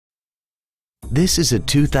This is a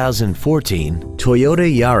 2014 Toyota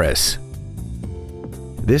Yaris.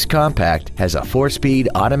 This compact has a 4-speed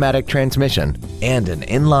automatic transmission and an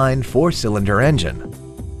inline 4-cylinder engine.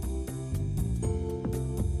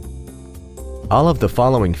 All of the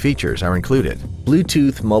following features are included: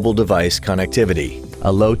 Bluetooth mobile device connectivity,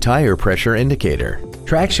 a low tire pressure indicator,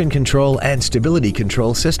 traction control and stability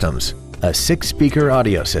control systems, a 6-speaker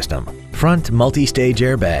audio system, front multi-stage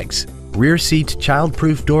airbags, rear seat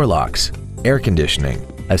child-proof door locks, air conditioning,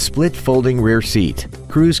 a split folding rear seat,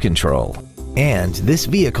 cruise control, and this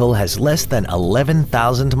vehicle has less than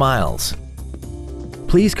 11,000 miles.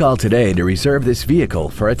 Please call today to reserve this vehicle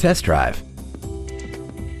for a test drive.